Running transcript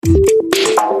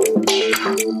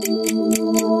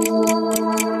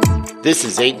This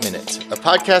is 8 Minutes, a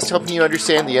podcast helping you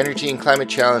understand the energy and climate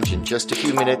challenge in just a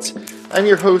few minutes. I'm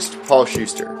your host, Paul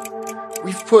Schuster.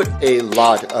 We've put a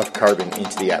lot of carbon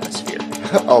into the atmosphere.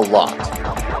 A lot.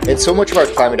 And so much of our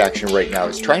climate action right now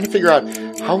is trying to figure out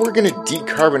how we're going to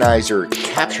decarbonize or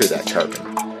capture that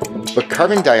carbon. But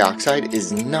carbon dioxide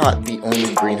is not the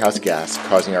only greenhouse gas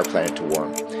causing our planet to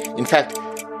warm. In fact,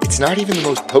 it's not even the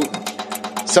most potent.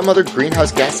 Some other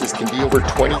greenhouse gases can be over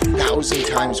 20,000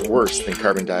 times worse than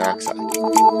carbon dioxide.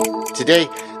 Today,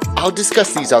 I'll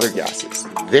discuss these other gases,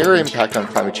 their impact on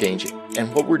climate change,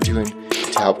 and what we're doing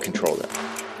to help control them.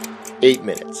 8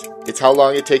 minutes. It's how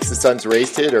long it takes the sun's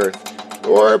rays to hit Earth,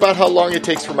 or about how long it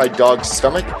takes for my dog's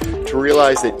stomach to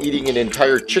realize that eating an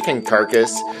entire chicken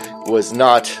carcass was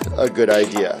not a good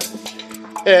idea.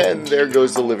 And there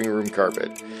goes the living room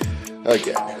carpet.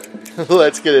 Again.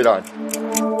 Let's get it on.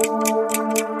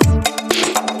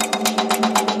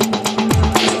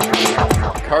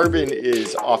 Carbon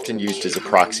is often used as a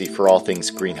proxy for all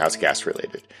things greenhouse gas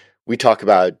related. We talk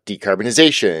about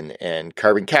decarbonization and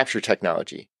carbon capture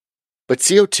technology. But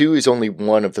CO2 is only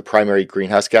one of the primary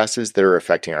greenhouse gases that are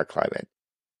affecting our climate.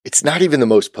 It's not even the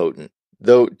most potent,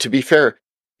 though to be fair,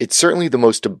 it's certainly the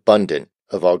most abundant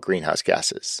of all greenhouse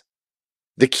gases.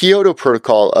 The Kyoto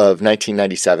Protocol of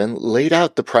 1997 laid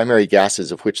out the primary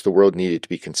gases of which the world needed to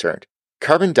be concerned.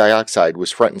 Carbon dioxide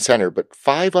was front and center, but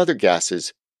 5 other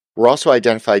gases were also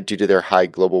identified due to their high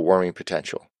global warming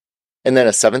potential. And then a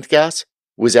 7th gas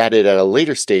was added at a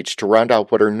later stage to round out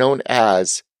what are known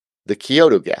as the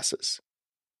Kyoto gases.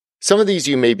 Some of these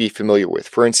you may be familiar with.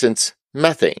 For instance,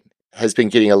 methane has been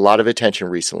getting a lot of attention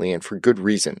recently, and for good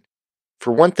reason.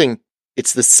 For one thing,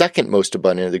 it's the second most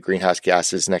abundant of the greenhouse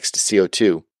gases next to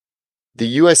CO2. The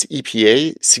US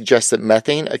EPA suggests that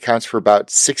methane accounts for about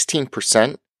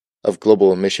 16% of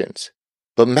global emissions.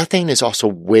 But methane is also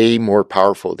way more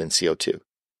powerful than CO2.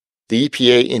 The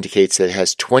EPA indicates that it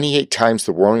has 28 times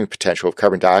the warming potential of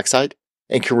carbon dioxide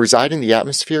and can reside in the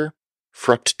atmosphere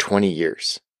for up to 20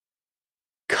 years.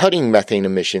 Cutting methane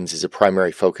emissions is a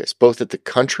primary focus, both at the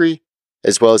country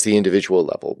as well as the individual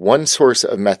level. One source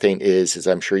of methane is, as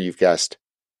I'm sure you've guessed,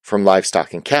 from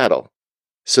livestock and cattle.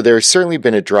 So there has certainly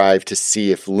been a drive to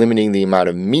see if limiting the amount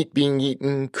of meat being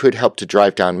eaten could help to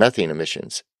drive down methane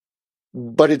emissions.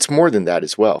 But it's more than that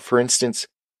as well. For instance,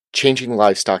 changing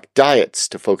livestock diets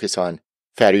to focus on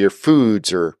fattier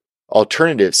foods or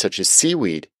alternatives such as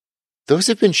seaweed, those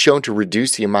have been shown to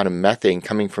reduce the amount of methane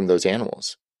coming from those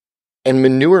animals. And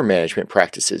manure management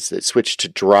practices that switch to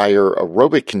drier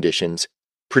aerobic conditions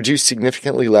produce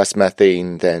significantly less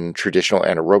methane than traditional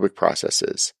anaerobic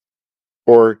processes.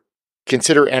 Or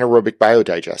consider anaerobic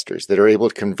biodigesters that are able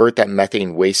to convert that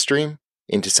methane waste stream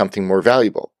into something more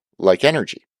valuable, like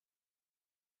energy.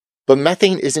 But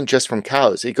methane isn't just from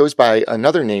cows. It goes by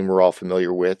another name we're all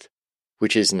familiar with,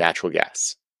 which is natural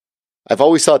gas. I've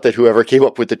always thought that whoever came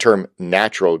up with the term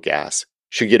natural gas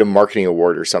should get a marketing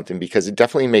award or something because it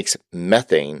definitely makes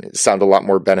methane sound a lot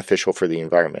more beneficial for the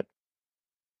environment.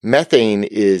 Methane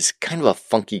is kind of a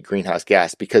funky greenhouse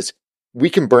gas because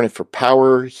we can burn it for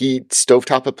power, heat,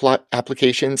 stovetop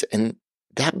applications, and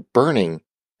that burning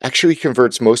actually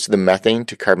converts most of the methane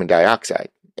to carbon dioxide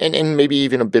and maybe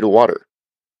even a bit of water.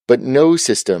 But no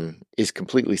system is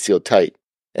completely sealed tight,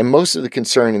 and most of the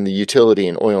concern in the utility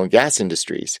and oil and gas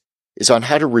industries is on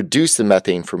how to reduce the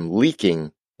methane from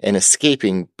leaking and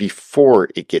escaping before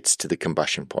it gets to the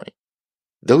combustion point.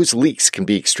 Those leaks can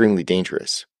be extremely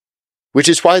dangerous, which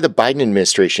is why the Biden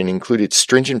administration included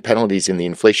stringent penalties in the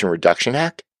Inflation Reduction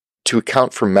Act to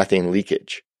account for methane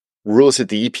leakage. Rules at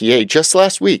the EPA just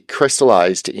last week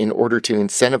crystallized in order to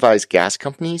incentivize gas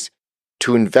companies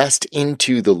to invest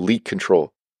into the leak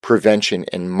control, prevention,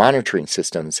 and monitoring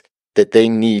systems that they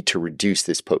need to reduce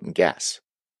this potent gas.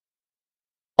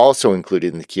 Also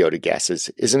included in the Kyoto gases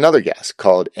is another gas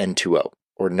called N2O,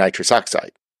 or nitrous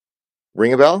oxide.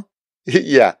 Ring a bell?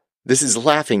 Yeah, this is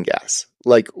laughing gas,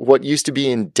 like what used to be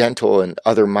in dental and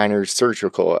other minor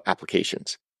surgical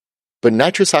applications. But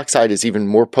nitrous oxide is even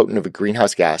more potent of a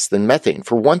greenhouse gas than methane.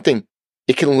 For one thing,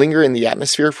 it can linger in the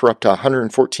atmosphere for up to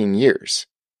 114 years.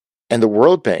 And the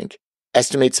World Bank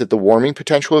estimates that the warming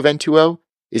potential of N2O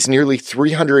is nearly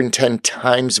 310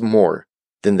 times more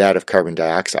than that of carbon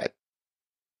dioxide.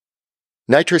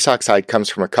 Nitrous oxide comes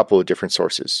from a couple of different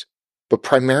sources, but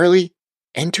primarily,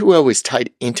 N2O is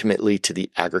tied intimately to the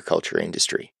agriculture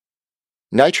industry.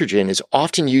 Nitrogen is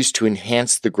often used to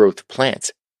enhance the growth of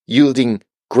plants, yielding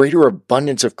greater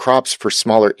abundance of crops for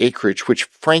smaller acreage, which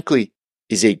frankly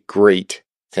is a great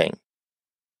thing.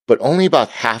 But only about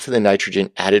half of the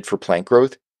nitrogen added for plant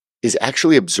growth is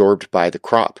actually absorbed by the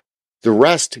crop. The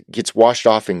rest gets washed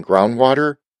off in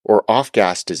groundwater or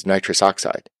off-gassed as nitrous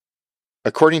oxide.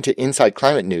 According to Inside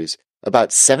Climate News, about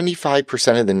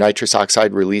 75% of the nitrous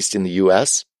oxide released in the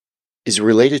US is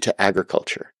related to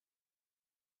agriculture.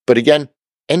 But again,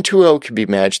 N2O can be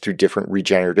managed through different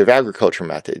regenerative agriculture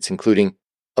methods, including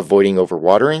avoiding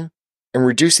overwatering and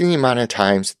reducing the amount of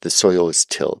times the soil is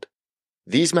tilled.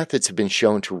 These methods have been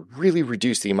shown to really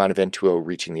reduce the amount of N2O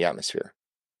reaching the atmosphere.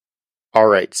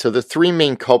 Alright, so the three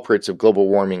main culprits of global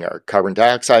warming are carbon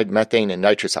dioxide, methane, and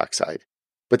nitrous oxide.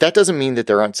 But that doesn't mean that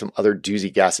there aren't some other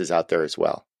doozy gases out there as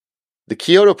well. The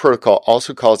Kyoto Protocol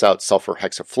also calls out sulfur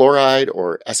hexafluoride,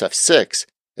 or SF6,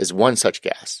 as one such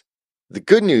gas. The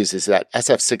good news is that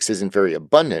SF6 isn't very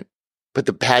abundant, but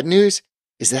the bad news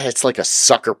is that it's like a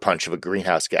sucker punch of a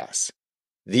greenhouse gas.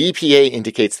 The EPA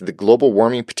indicates that the global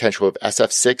warming potential of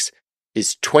SF6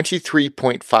 is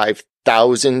 23.5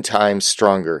 thousand times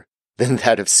stronger than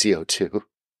that of CO2.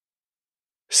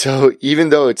 So even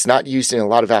though it's not used in a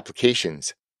lot of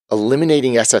applications,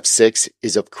 eliminating SF6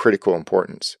 is of critical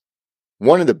importance.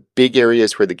 One of the big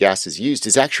areas where the gas is used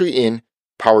is actually in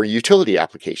power utility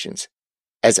applications,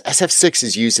 as SF6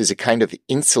 is used as a kind of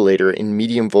insulator in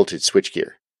medium voltage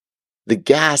switchgear. The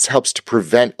gas helps to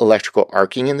prevent electrical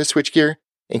arcing in the switchgear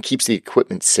and keeps the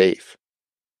equipment safe.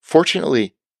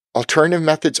 Fortunately, alternative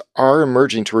methods are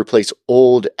emerging to replace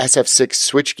old SF6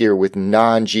 switchgear with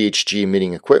non-GHG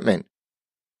emitting equipment,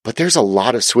 but there's a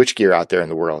lot of switchgear out there in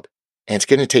the world, and it's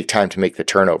going to take time to make the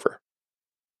turnover.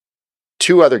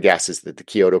 Two other gases that the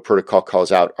Kyoto Protocol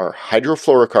calls out are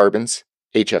hydrofluorocarbons,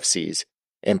 HFCs,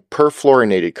 and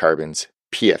perfluorinated carbons,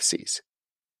 PFCs.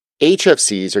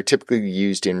 HFCs are typically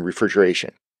used in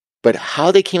refrigeration, but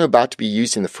how they came about to be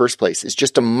used in the first place is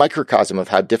just a microcosm of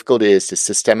how difficult it is to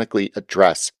systemically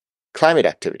address climate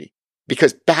activity.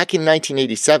 Because back in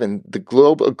 1987, the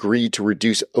globe agreed to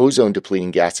reduce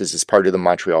ozone-depleting gases as part of the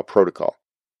Montreal Protocol.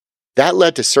 That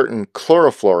led to certain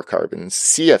chlorofluorocarbons,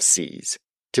 CFCs,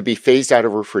 to be phased out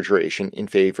of refrigeration in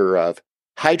favor of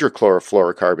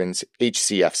hydrochlorofluorocarbons,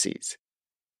 HCFCs.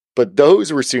 But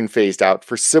those were soon phased out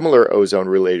for similar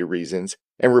ozone-related reasons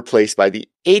and replaced by the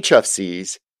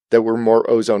HFCs that were more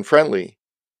ozone-friendly,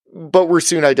 but were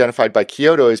soon identified by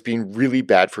Kyoto as being really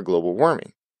bad for global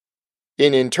warming.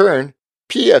 In turn,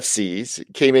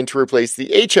 PFCs came in to replace the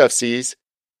HFCs,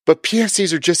 but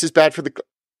PFCs are just as bad for the...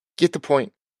 Get the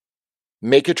point.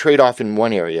 Make a trade-off in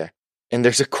one area, and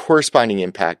there's a corresponding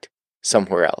impact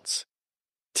somewhere else.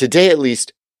 Today, at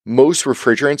least, most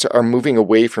refrigerants are moving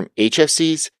away from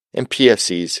HFCs and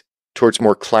PFCs towards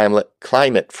more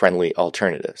climate-friendly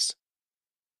alternatives.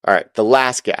 All right, the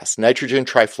last gas, nitrogen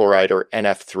trifluoride, or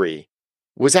NF3,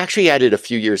 was actually added a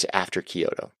few years after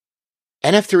Kyoto.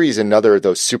 NF3 is another of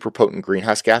those super potent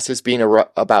greenhouse gases, being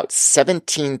about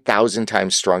 17,000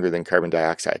 times stronger than carbon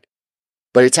dioxide.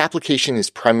 But its application is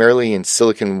primarily in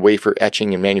silicon wafer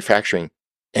etching and manufacturing,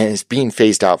 and is being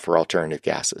phased out for alternative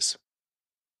gases.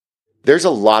 There's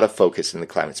a lot of focus in the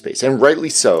climate space, and rightly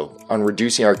so, on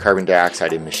reducing our carbon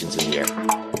dioxide emissions in the air.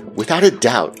 Without a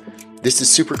doubt, this is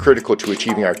super critical to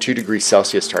achieving our 2 degrees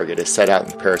Celsius target as set out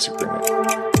in the Paris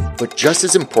Agreement. But just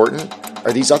as important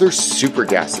are these other super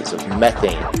gases of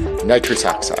methane, nitrous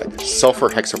oxide, sulfur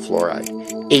hexafluoride,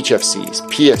 HFCs,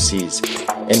 PFCs,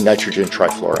 and nitrogen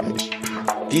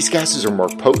trifluoride. These gases are more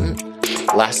potent,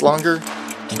 last longer,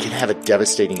 and can have a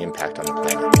devastating impact on the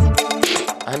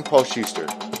planet. I'm Paul Schuster,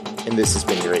 and this has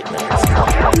been your 8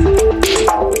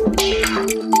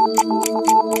 Minutes.